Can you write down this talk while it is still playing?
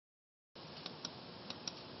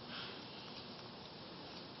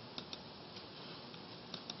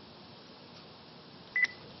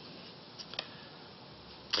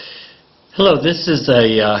Hello, this is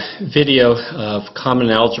a video of common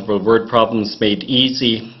algebra word problems made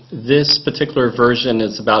easy. This particular version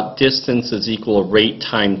is about distance is equal rate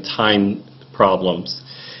time time problems.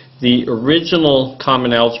 The original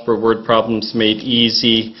common algebra word problems made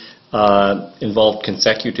easy involved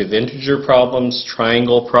consecutive integer problems,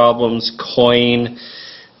 triangle problems, coin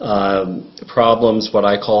problems, what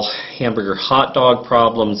I call hamburger hot dog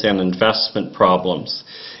problems, and investment problems.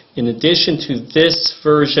 In addition to this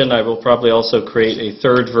version, I will probably also create a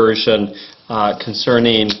third version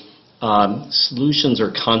concerning solutions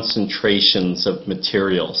or concentrations of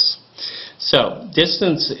materials. So,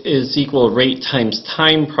 distance is equal rate times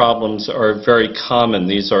time problems are very common.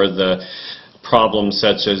 These are the problems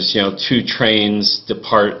such as, two trains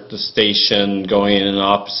depart the station going in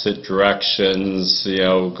opposite directions,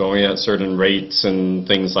 going at certain rates and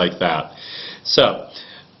things like that. So,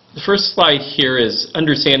 the first slide here is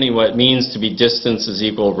understanding what it means to be distance is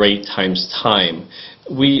equal rate times time.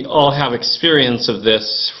 We all have experience of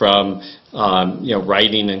this from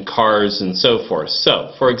riding in cars and so forth.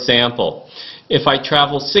 So, for example, if I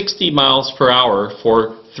travel 60 miles per hour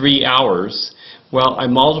for 3 hours, well, I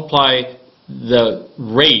multiply the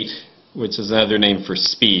rate, which is another name for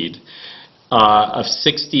speed, of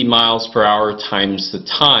 60 miles per hour times the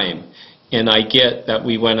time, and I get that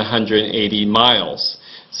we went 180 miles.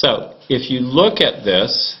 So, if you look at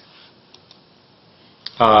this,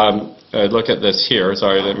 look at this here,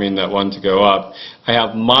 sorry, I didn't mean that one to go up. I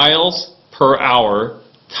have miles per hour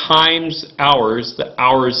times hours, the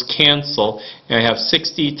hours cancel, and I have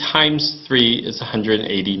 60 times 3 is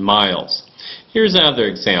 180 miles. Here's another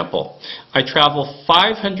example. I travel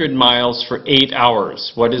 500 miles for 8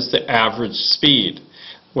 hours. What is the average speed?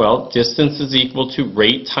 Well, distance is equal to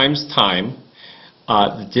rate times time.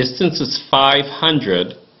 The distance is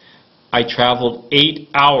 500. I traveled 8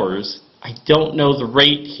 hours. I don't know the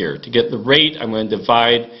rate here. To get the rate, I'm going to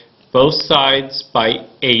divide both sides by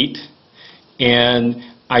 8, and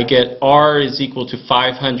I get R is equal to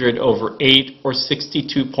 500 over 8, or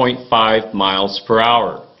 62.5 miles per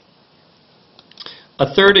hour.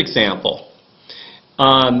 A third example.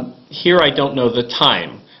 Here I don't know the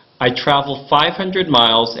time. I traveled 500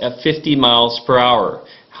 miles at 50 miles per hour.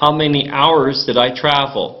 How many hours did I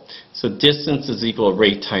travel? So distance is equal to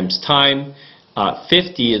rate times time.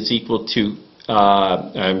 50 is equal to,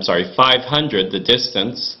 500, the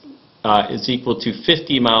distance, is equal to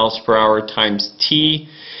 50 miles per hour times t.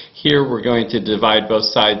 Here we're going to divide both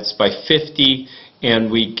sides by 50, and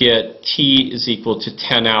we get t is equal to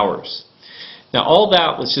 10 hours. Now all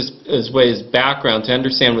that was just as background to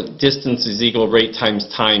understand what distance is equal to rate times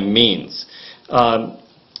time means.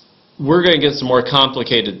 We're going to get some more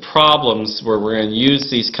complicated problems where we're going to use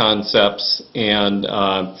these concepts and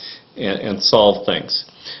solve things.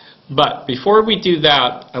 But before we do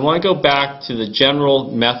that, I want to go back to the general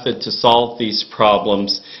method to solve these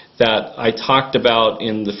problems that I talked about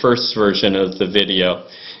in the first version of the video.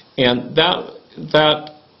 And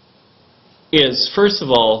that is, first of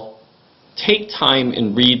all, take time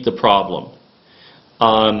and read the problem.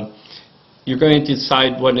 You're going to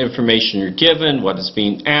decide what information you're given, what is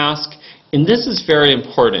being asked, and this is very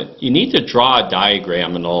important. You need to draw a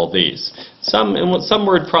diagram in all these. In some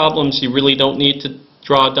word problems you really don't need to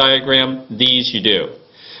draw a diagram. These you do.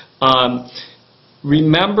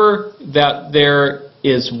 Remember that there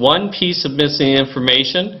is one piece of missing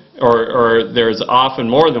information, or there's often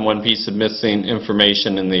more than one piece of missing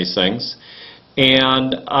information in these things.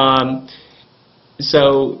 And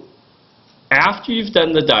so after you've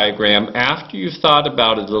done the diagram, after you've thought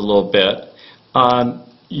about it a little bit,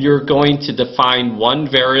 you're going to define one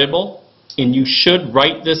variable, and you should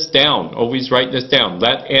write this down. Always write this down.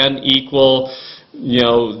 Let n equal,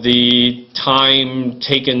 the time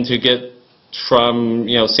taken to get from,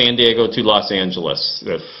 San Diego to Los Angeles,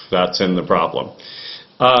 if that's in the problem.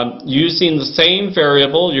 Using the same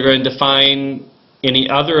variable, you're going to define any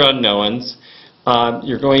other unknowns.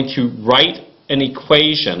 You're going to write an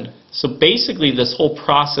equation. So basically this whole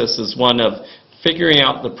process is one of figuring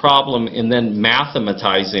out the problem and then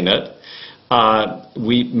mathematizing it.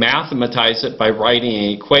 We mathematize it by writing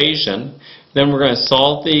an equation. Then we're going to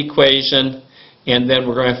solve the equation, and then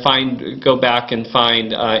we're going to go back and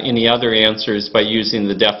find any other answers by using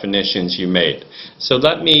the definitions you made. So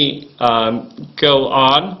let me go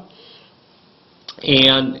on.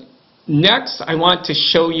 And next I want to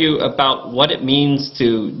show you about what it means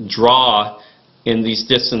to draw in these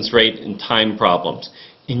distance, rate, and time problems.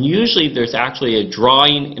 And usually there's actually a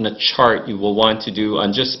drawing and a chart you will want to do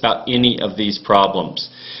on just about any of these problems.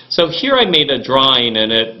 So here I made a drawing,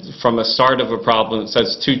 and it from a start of a problem. It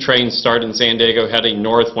says 2 trains start in San Diego heading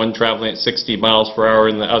north, one traveling at 60 miles per hour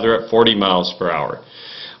and the other at 40 miles per hour.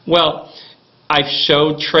 Well, I've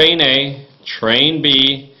showed train A, train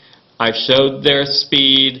B, I've showed their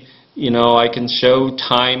speed, you know, I can show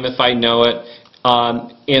time if I know it,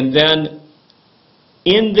 and then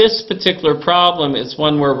in this particular problem, it's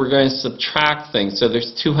one where we're going to subtract things. So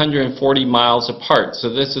there's 240 miles apart.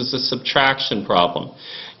 So this is a subtraction problem.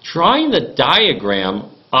 Drawing the diagram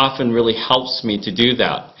often really helps me to do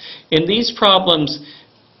that. In these problems,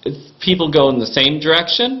 people go in the same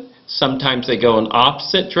direction. Sometimes they go in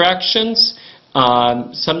opposite directions.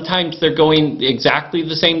 Sometimes they're going exactly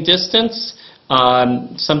the same distance.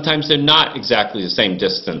 Sometimes they're not exactly the same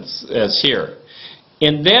distance as here.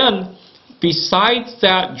 And then, besides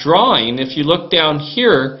that drawing, if you look down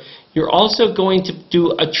here, you're also going to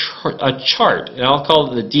do a chart, and I'll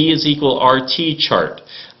call it the D is equal RT chart.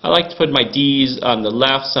 I like to put my D's on the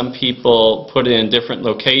left. Some people put it in different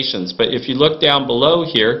locations, but if you look down below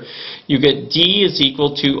here, you get D is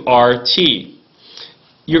equal to RT.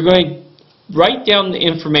 You're going to write down the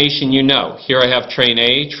information you know. Here I have train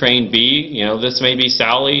A, train B, you know, this may be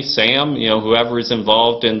Sally, Sam, you know, whoever is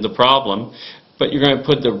involved in the problem. But you're going to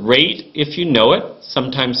put the rate if you know it.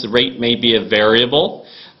 Sometimes the rate may be a variable.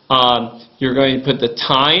 You're going to put the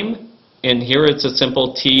time, and here it's a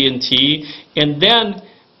simple T and T. And then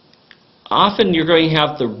often you're going to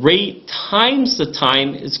have the rate times the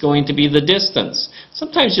time is going to be the distance.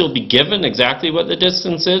 Sometimes you'll be given exactly what the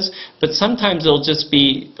distance is, but sometimes it'll just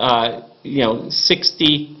be, you know,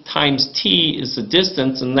 60 times T is the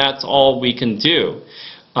distance, and that's all we can do.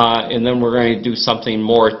 And then we're going to do something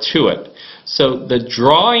more to it. So the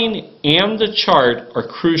drawing and the chart are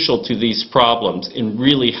crucial to these problems and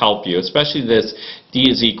really help you, especially this D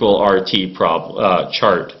is equal RT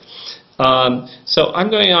chart. So I'm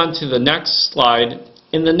going on to the next slide.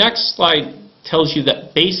 And the next slide tells you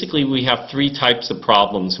that basically we have 3 types of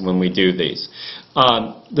problems when we do these.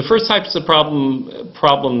 The first types of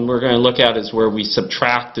problem we're going to look at is where we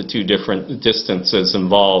subtract the 2 different distances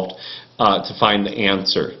involved to find the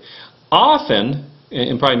answer. Often,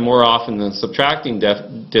 and probably more often than subtracting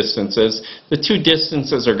distances, the 2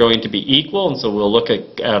 distances are going to be equal, and so we'll look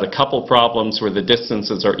at a couple problems where the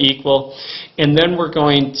distances are equal, and then we're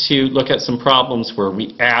going to look at some problems where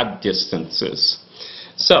we add distances.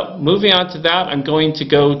 So moving on to that, I'm going to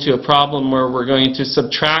go to a problem where we're going to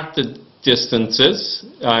subtract the distances.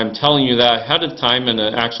 I'm telling you that ahead of time. In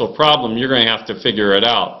an actual problem, you're going to have to figure it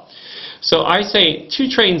out. So I say 2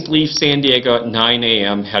 trains leave San Diego at 9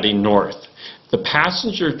 a.m. heading north. The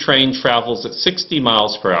passenger train travels at 60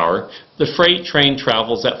 miles per hour. The freight train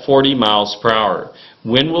travels at 40 miles per hour.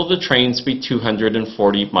 When will the trains be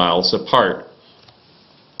 240 miles apart?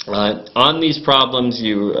 On these problems,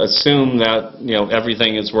 you assume that, you know,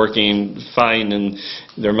 everything is working fine and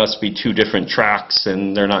there must be 2 different tracks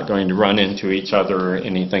and they're not going to run into each other or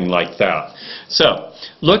anything like that. So,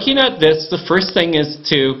 looking at this, the first thing is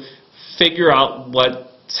to figure out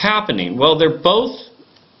what's happening. Well, they're both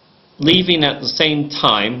leaving at the same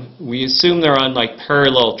time. We assume they're on like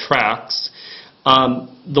parallel tracks.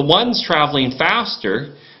 The one's traveling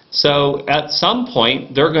faster, so at some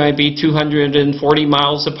point they're going to be 240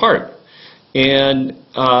 miles apart. And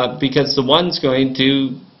because the one's going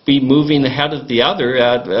to be moving ahead of the other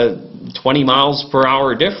at 20 miles per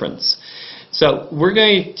hour difference. So we're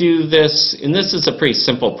going to do this, and this is a pretty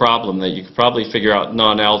simple problem that you could probably figure out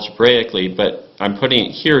non-algebraically, but I'm putting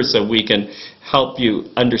it here so we can help you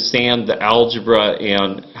understand the algebra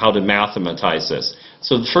and how to mathematize this.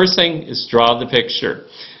 So the first thing is draw the picture.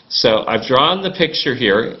 So I've drawn the picture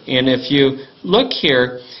here, and if you look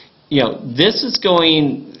here, you know, this is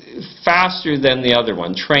going faster than the other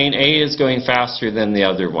one. Train A is going faster than the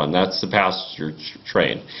other one. That's the passenger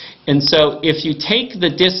train. And so if you take the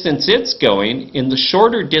distance it's going, in the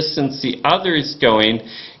shorter distance the other is going,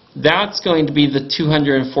 that's going to be the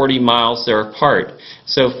 240 miles they're apart.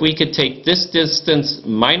 So if we could take this distance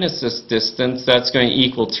minus this distance, that's going to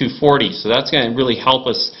equal 240. So that's going to really help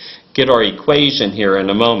us get our equation here in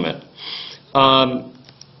a moment.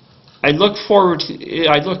 I look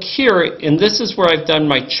here, and this is where I've done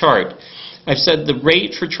my chart. I've said the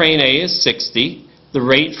rate for train A is 60, the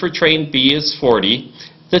rate for train B is 40.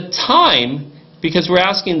 The time, because we're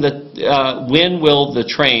asking when will the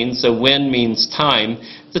train, so when means time,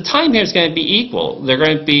 the time here is going to be equal. They're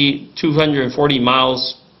going to be 240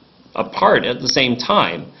 miles apart at the same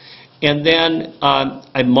time. And then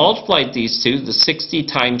I multiplied these two. The 60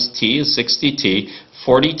 times t is 60t.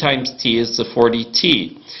 40 times t is the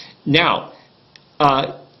 40t. Now,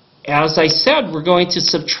 as I said, we're going to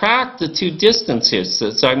subtract the two distances.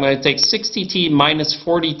 So I'm going to take 60t minus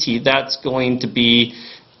 40t. That's going to be,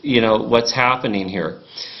 what's happening here.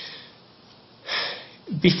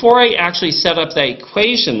 Before I actually set up that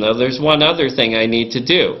equation, though, there's one other thing I need to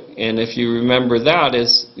do. And if you remember that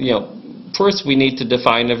is, first we need to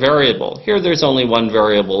define a variable. Here there's only one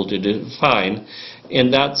variable to define.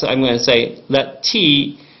 And that's, I'm going to say, let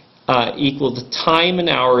t equal the time in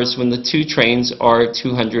hours when the two trains are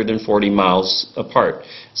 240 miles apart.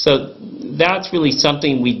 So that's really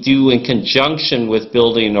something we do in conjunction with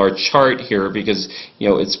building our chart here because,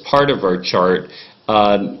 it's part of our chart.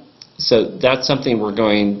 So that's something we're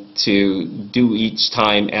going to do each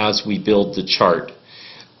time as we build the chart.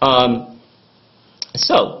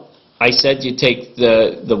 So I said you take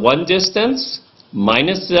the one distance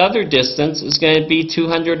minus the other distance is going to be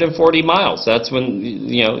 240 miles. That's when,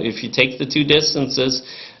 if you take the two distances,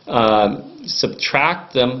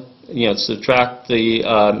 subtract them, subtract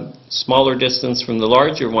the smaller distance from the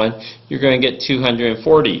larger one, you're going to get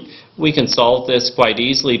 240. We can solve this quite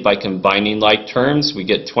easily by combining like terms. We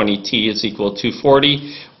get 20t is equal to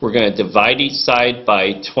 240. We're going to divide each side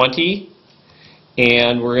by 20,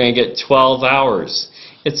 and we're going to get 12 hours.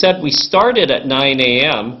 It said we started at 9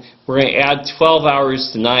 a.m. We're going to add 12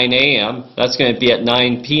 hours to 9 a.m. That's going to be at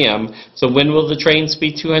 9 p.m. So when will the trains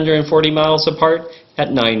be 240 miles apart?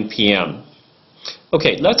 At 9 p.m.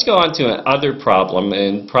 Okay, let's go on to another problem,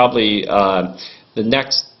 and probably the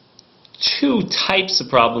next two types of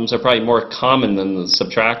problems are probably more common than the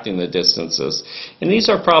subtracting the distances. And these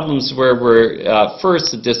are problems where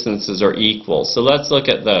first the distances are equal. So let's look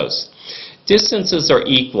at those. Distances are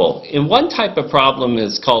equal. And one type of problem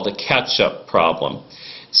is called a catch-up problem.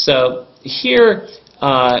 So here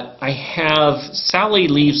I have Sally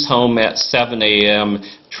leaves home at 7 a.m.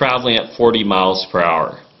 traveling at 40 miles per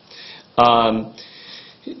hour.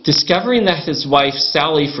 Discovering that his wife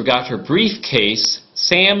Sally forgot her briefcase,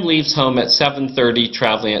 Sam leaves home at 7:30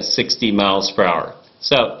 traveling at 60 miles per hour.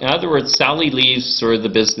 So in other words, Sally leaves for the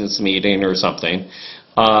business meeting or something.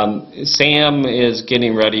 Sam is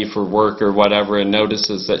getting ready for work or whatever and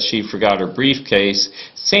notices that she forgot her briefcase.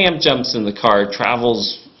 Sam jumps in the car,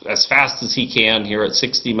 travels as fast as he can here at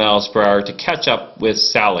 60 miles per hour to catch up with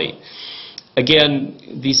Sally. Again,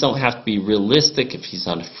 these don't have to be realistic. If he's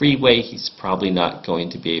on a freeway, he's probably not going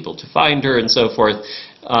to be able to find her and so forth.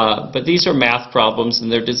 But these are math problems,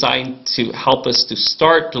 and they're designed to help us to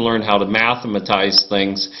start to learn how to mathematize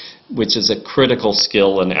things, which is a critical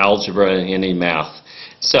skill in algebra and any math.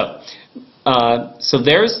 So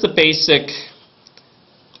there's the basic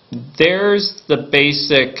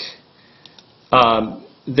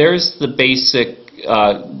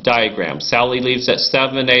diagram. Sally leaves at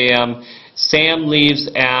 7 a.m. Sam leaves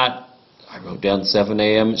at, I wrote down 7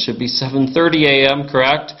 a.m. It should be 7:30 a.m.,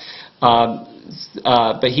 correct?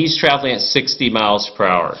 But he's traveling at 60 miles per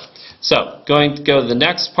hour. So going to go to the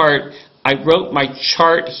next part. I wrote my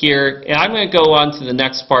chart here, and I'm going to go on to the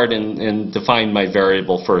next part and define my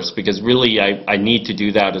variable first, because really I need to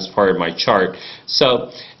do that as part of my chart.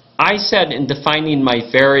 So I said in defining my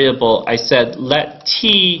variable, I said let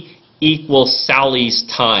t equal Sally's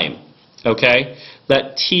time. Okay?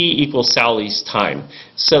 Let t equal Sally's time.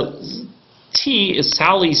 So t is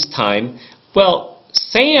Sally's time. Well,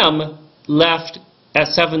 Sam left at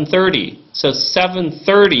 7:30. So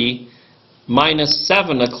 7:30 minus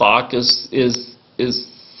 7 o'clock is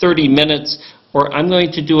 30 minutes, or I'm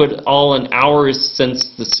going to do it all in hours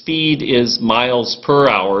since the speed is miles per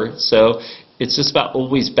hour. So it's just about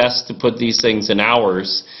always best to put these things in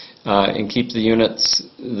hours and keep the units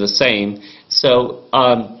the same. So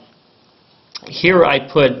here I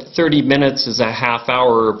put 30 minutes is a half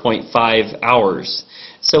hour or 0.5 hours.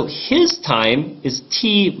 So his time is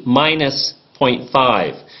t minus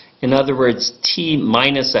 0.5. In other words, t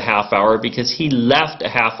minus a half hour because he left a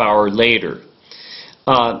half hour later.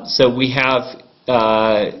 So we have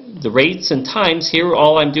the rates and times. Here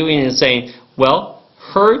all I'm doing is saying, well,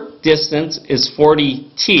 her distance is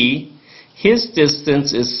 40t. His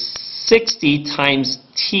distance is 60 times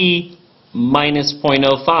t minus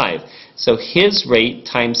 0.05. So his rate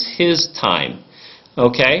times his time.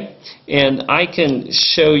 Okay? And I can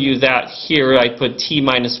show you that here. I put t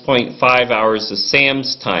minus 0.5 hours as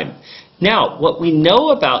Sam's time. Now, what we know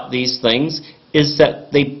about these things is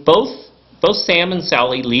that they both Sam and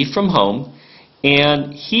Sally leave from home,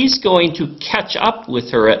 and he's going to catch up with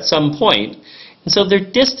her at some point. And so their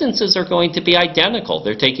distances are going to be identical.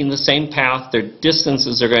 They're taking the same path. Their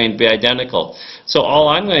distances are going to be identical. So all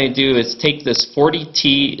I'm going to do is take this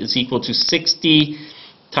 40t is equal to 60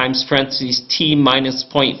 times parentheses t minus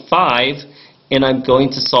 0.5, and I'm going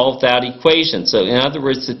to solve that equation. So in other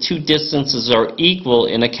words, the two distances are equal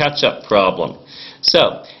in a catch-up problem.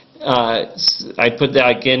 So I put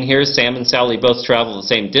that again here. Sam and Sally both travel the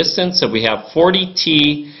same distance. So we have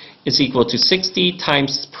 40t is equal to 60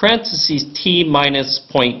 times parentheses t minus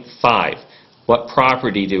 0.5. What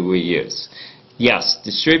property do we use? Yes,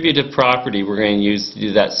 distributive property we're going to use to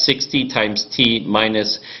do that. 60 times t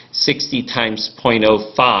minus 60 times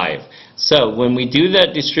 0.05. So when we do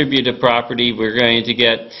that distributive property, we're going to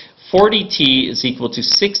get 40t is equal to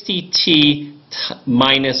 60t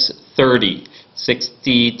minus 30.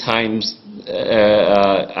 60 times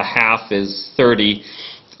a half is 30.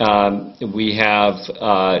 We have,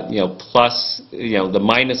 plus, the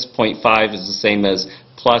minus 0.5 is the same as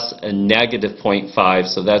plus a negative 0.5,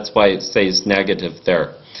 so that's why it says negative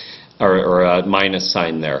there, or a minus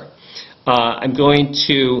sign there. I'm going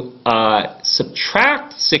to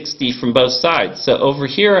subtract 60 from both sides. So over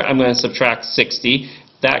here, I'm going to subtract 60.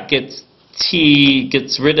 That gets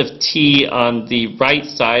rid of t on the right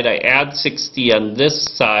side. I add 60 on this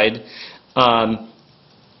side.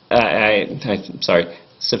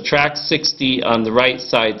 Subtract 60 on the right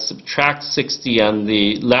side, subtract 60 on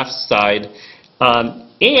the left side.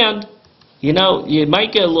 And, you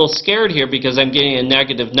might get a little scared here because I'm getting a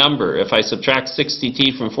negative number. If I subtract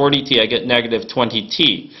 60t from 40t, I get negative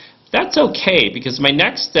 20t. That's okay, because my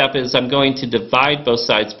next step is I'm going to divide both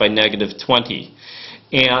sides by negative 20.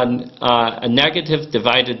 And a negative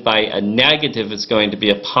divided by a negative is going to be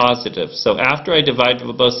a positive. So after I divide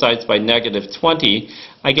both sides by negative 20,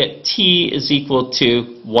 I get t is equal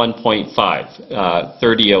to 1.5.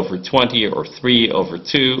 30 over 20, or 3 over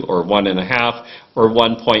 2, or 1.5, or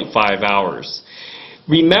 1.5 hours.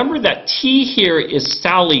 Remember that t here is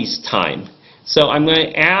Sally's time. So I'm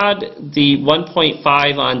going to add the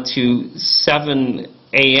 1.5 onto 7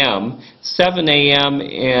 a.m. 7 a.m.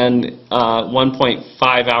 and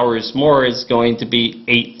 1.5 hours more is going to be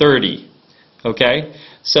 8:30. Okay?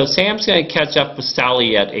 So Sam's going to catch up with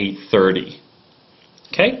Sally at 8:30.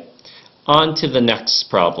 Okay? On to the next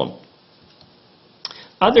problem.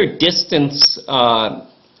 Other distance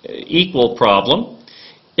equal problem.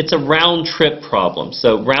 It's a round trip problem.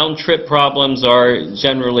 So round trip problems are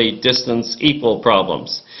generally distance equal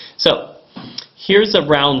problems. So here's a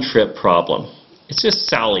round trip problem. It's just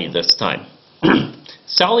Sally this time.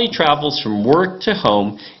 Sally travels from work to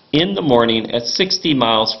home in the morning at 60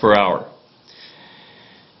 miles per hour.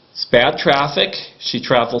 It's bad traffic. She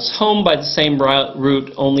travels home by the same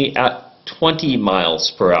route, only at 20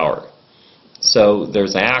 miles per hour. So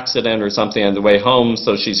there's an accident or something on the way home,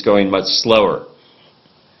 so she's going much slower.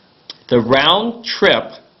 The round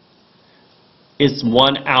trip is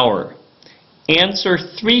 1 hour. Answer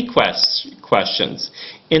 3 questions.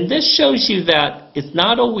 And this shows you that it's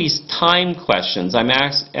not always time questions. I'm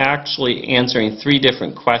actually answering 3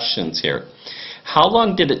 different questions here. How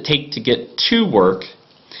long did it take to get to work?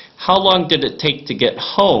 How long did it take to get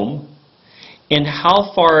home? And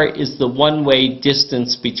how far is the one-way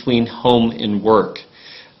distance between home and work?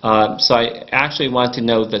 So I actually want to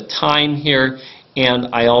know the time here, and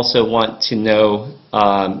I also want to know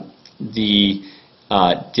the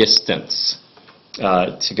distance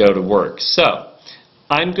to go to work. So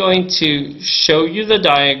I'm going to show you the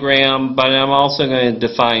diagram, but I'm also going to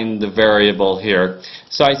define the variable here.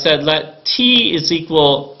 So I said let t is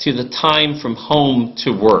equal to the time from home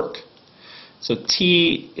to work. So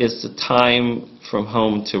t is the time from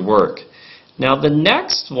home to work. Now the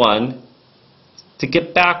next one, to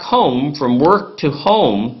get back home, from work to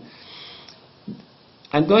home,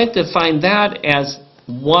 I'm going to define that as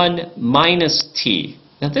 1 minus t.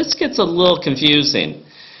 Now this gets a little confusing,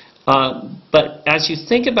 but as you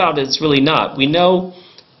think about it, it's really not. We know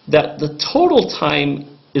that the total time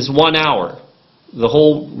is 1 hour. The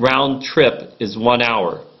whole round trip is 1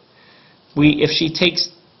 hour. If she takes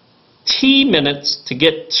t minutes to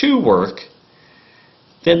get to work,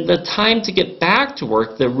 then the time to get back to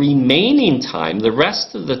work, the remaining time, the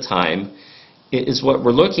rest of the time, is what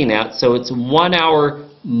we're looking at. So it's 1 hour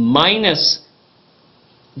minus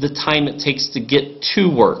the time it takes to get to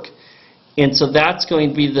work. And so that's going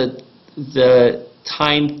to be the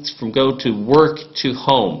time from go to work to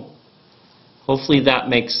home. Hopefully that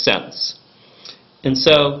makes sense. And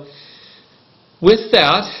so with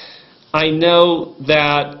that, I know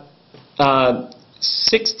that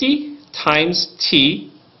 60 times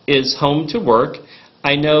t is home to work.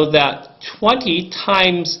 I know that 20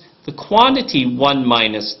 times the quantity 1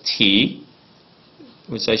 minus t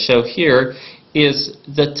which I show here, is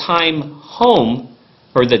the time home,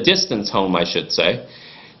 or the distance home, I should say.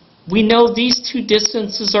 We know these two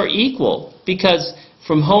distances are equal because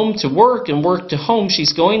from home to work and work to home,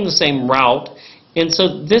 she's going the same route, and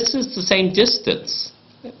so this is the same distance.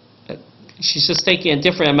 She's just taking a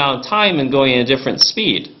different amount of time and going at a different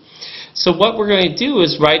speed. So what we're going to do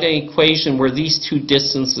is write an equation where these two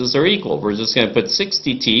distances are equal. We're just going to put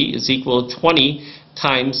 60t is equal to 20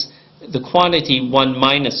 times the quantity 1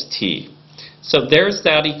 minus t. So there's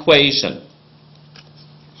that equation.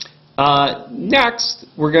 Next,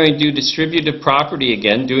 we're going to do distributive property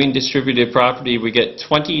again. Doing distributive property, we get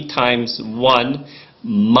 20 times 1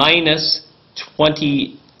 minus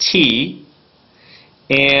 20t.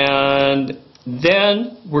 And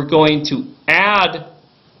then we're going to add,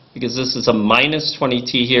 because this is a minus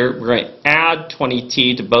 20t here, we're going to add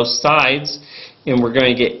 20t to both sides, and we're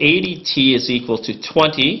going to get 80t is equal to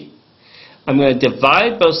 20. I'm going to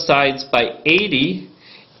divide both sides by 80,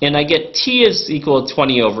 and I get t is equal to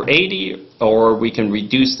 20 over 80, or we can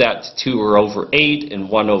reduce that to 2 over 8 and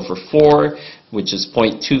 1 over 4, which is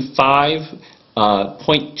 0.25.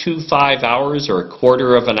 0.25 hours, or a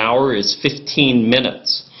quarter of an hour, is 15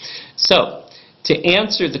 minutes. So, to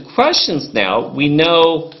answer the questions now, we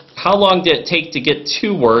know how long did it take to get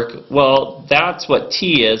to work. Well, that's what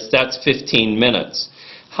t is. That's 15 minutes.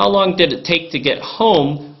 How long did it take to get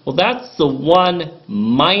home? Well, that's the 1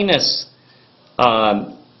 minus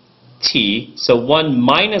t. So 1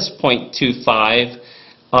 minus 0.25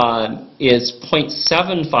 is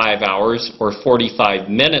 0.75 hours, or 45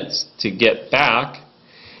 minutes to get back.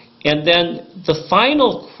 And then the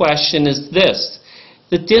final question is this: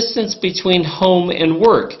 the distance between home and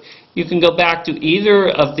work. You can go back to either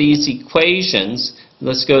of these equations.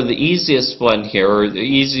 Let's go to the easiest one here, or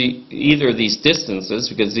either of these distances,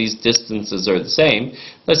 because these distances are the same.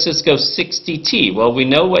 Let's just go 60t. Well, we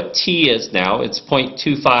know what t is now. It's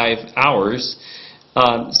 0.25 hours.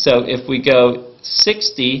 So if we go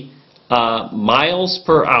 60 miles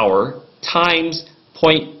per hour times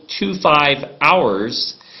 0.25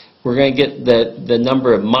 hours, we're going to get the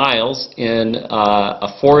number of miles in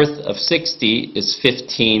a fourth of 60 is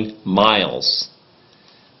 15 miles.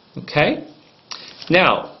 Okay?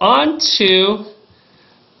 Now, on to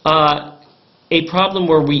a problem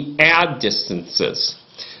where we add distances.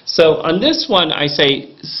 So on this one, I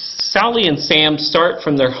say Sally and Sam start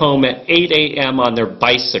from their home at 8 a.m. on their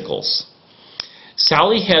bicycles.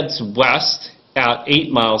 Sally heads west at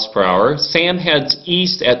 8 miles per hour. Sam heads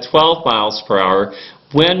east at 12 miles per hour.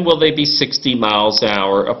 When will they be 60 miles an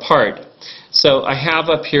hour apart? So I have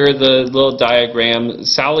up here the little diagram.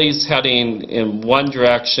 Sally's heading in one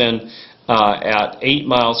direction at 8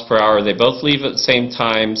 miles per hour. They both leave at the same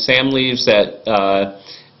time. Sam leaves at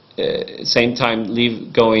same time,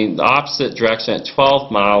 going the opposite direction at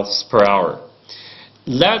 12 miles per hour.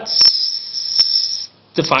 Let's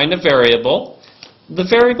define a variable. The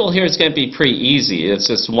variable here is going to be pretty easy. It's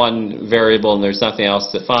just one variable and there's nothing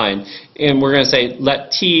else to find. And we're going to say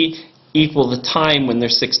let t equal the time when they're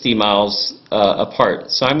 60 miles apart.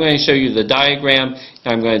 So I'm going to show you the diagram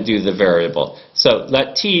and I'm going to do the variable. So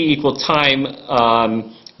let t equal time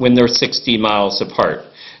when they're 60 miles apart.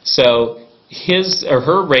 So his or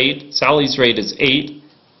her rate, Sally's rate is 8.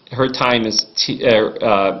 Her time is t,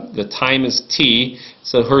 the time is t,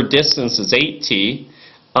 so her distance is 8t.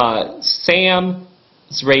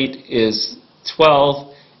 Sam's rate is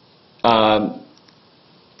 12.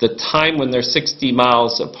 The time when they're 60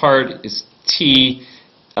 miles apart is t.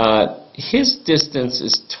 His distance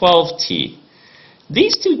is 12t.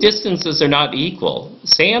 These two distances are not equal.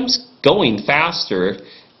 Sam's going faster,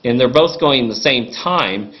 and they're both going the same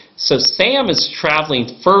time, so Sam is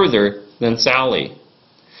traveling further than Sally.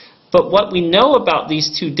 But what we know about these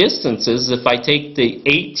two distances, if I take the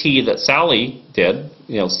 8t that Sally did,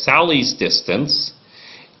 Sally's distance,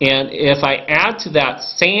 and if I add to that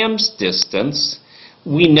Sam's distance,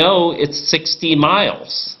 we know it's 60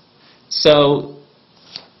 miles. So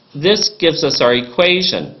this gives us our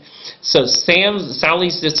equation. So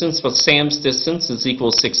Sally's distance plus Sam's distance is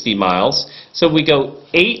equal to 60 miles. So we go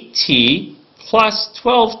 8t plus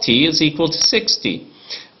 12t is equal to 60.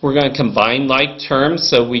 We're going to combine like terms,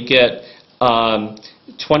 so we get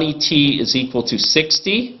 20t is equal to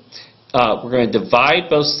 60. We're going to divide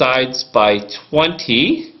both sides by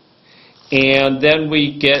 20, and then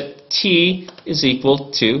we get t is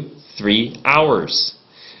equal to 3 hours.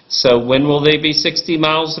 So when will they be 60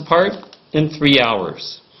 miles apart? In 3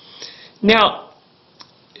 hours. Now,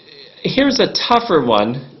 here's a tougher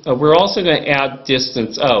one. We're also going to add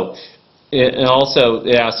distance. And also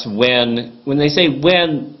it asks when. When they say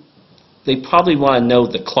when, they probably want to know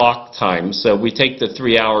the clock time. So we take the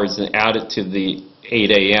 3 hours and add it to the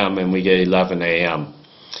 8 a.m. and we get 11 a.m.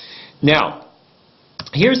 Now,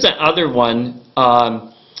 here's the other one.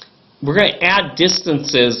 We're going to add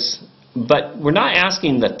distances, but we're not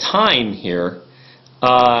asking the time here.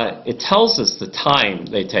 It tells us the time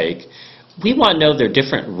they take. We want to know their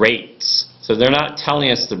different rates. So they're not telling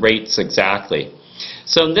us the rates exactly.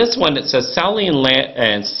 So in this one it says Sally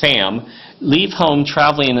and Sam leave home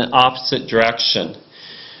traveling in an opposite direction.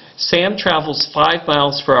 Sam travels 5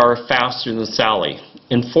 miles per hour faster than Sally.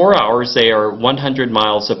 In 4 hours they are 100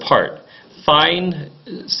 miles apart. Find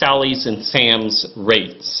Sally's and Sam's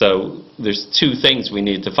rate. So there's two things we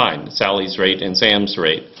need to find, Sally's rate and Sam's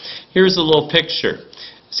rate. Here's a little picture.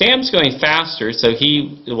 Sam's going faster, so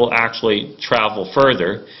he will actually travel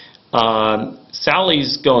further.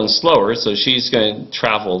 Sally's going slower, so she's going to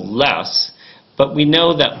travel less. But we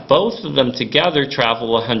know that both of them together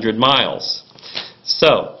travel 100 miles.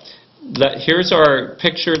 So here's our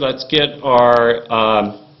picture. Let's get our,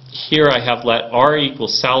 here I have let R equal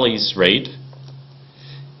Sally's rate.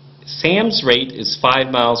 Sam's rate is 5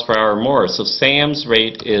 miles per hour more, so Sam's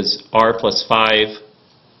rate is R plus 5.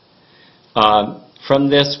 From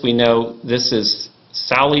this we know this is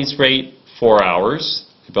Sally's rate, 4 hours.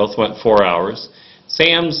 They both went 4 hours.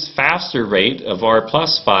 Sam's faster rate of R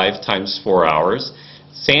plus 5 times 4 hours.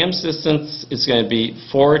 Sam's distance is going to be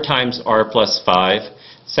 4 times R plus 5.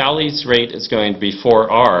 Sally's rate is going to be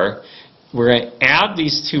 4R. We're going to add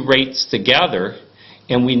these two rates together,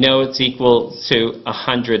 and we know it's equal to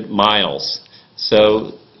 100 miles.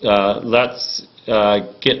 So let's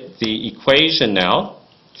get the equation now.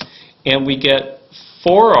 And we get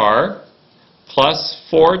 4R plus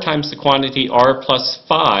 4 times the quantity R plus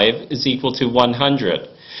 5 is equal to 100.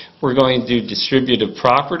 We're going to do distributive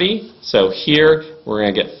property. So here we're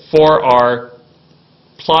going to get 4R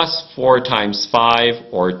plus 4 times 5,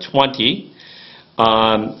 or 20.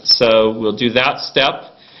 So we'll do that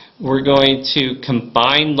step. We're going to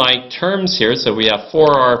combine like terms here. So we have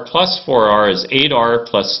 4R plus 4R is 8R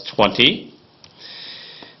plus 20.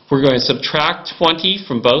 We're going to subtract 20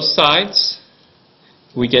 from both sides.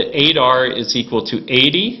 We get 8R is equal to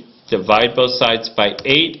 80. Divide both sides by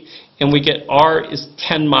 8. And we get R is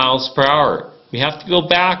 10 miles per hour. We have to go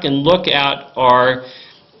back and look at our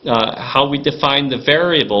how we define the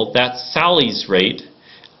variable. That's Sally's rate.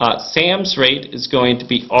 Sam's rate is going to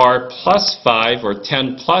be R plus 5, or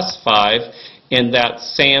 10 plus 5, and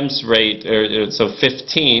that's Sam's rate, so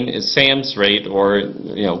 15 is Sam's rate, or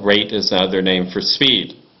rate is another name for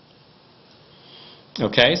speed.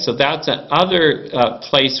 Okay, so that's another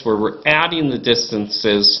place where we're adding the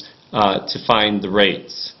distances to find the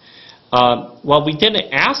rates. Well, we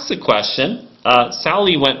didn't ask the question.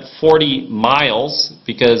 Sally went 40 miles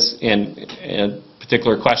because in a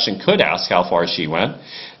particular question could ask how far she went.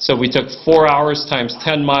 So we took 4 hours times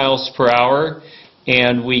 10 miles per hour,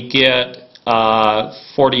 and we get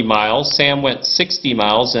 40 miles. Sam went 60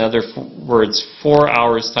 miles. In other words, 4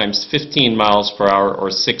 hours times 15 miles per hour,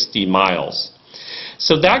 or 60 miles.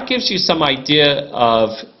 So that gives you some idea of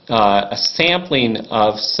a sampling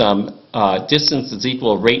of some distance is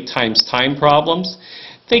equal rate times time problems.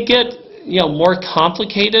 They get more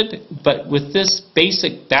complicated, but with this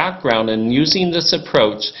basic background and using this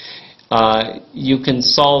approach, you can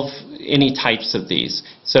solve any types of these.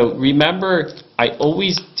 So remember, I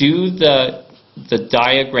always do the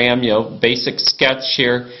diagram, basic sketch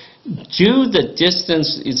here. Do the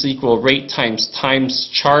distance is equal rate times times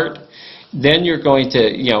chart. Then you're going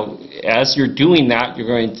to, as you're doing that, you're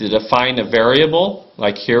going to define a variable.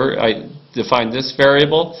 Like here, I define this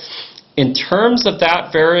variable. In terms of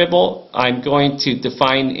that variable, I'm going to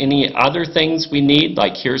define any other things we need,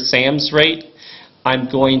 like here's Sam's rate. I'm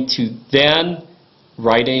going to then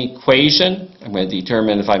write an equation. I'm going to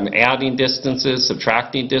determine if I'm adding distances,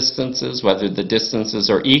 subtracting distances, whether the distances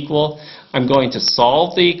are equal. I'm going to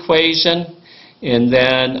solve the equation, and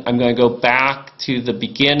then I'm going to go back to the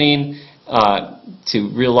beginning to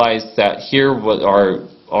realize that here what our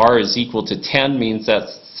R is equal to 10 means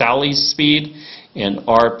that's Sally's speed, and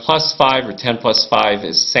R plus 5, or 10 plus 5,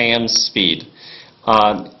 is Sam's speed.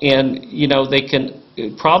 And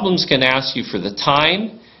problems can ask you for the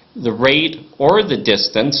time, the rate, or the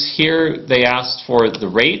distance. Here they asked for the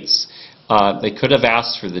rates. They could have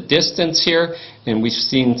asked for the distance here, and we've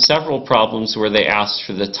seen several problems where they asked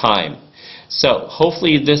for the time. So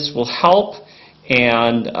hopefully this will help.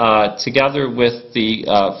 And together with the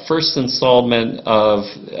first installment of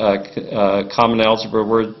Common Algebra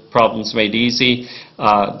Word Problems Made Easy,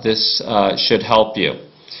 this should help you.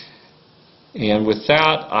 And with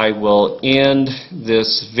that, I will end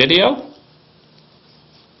this video.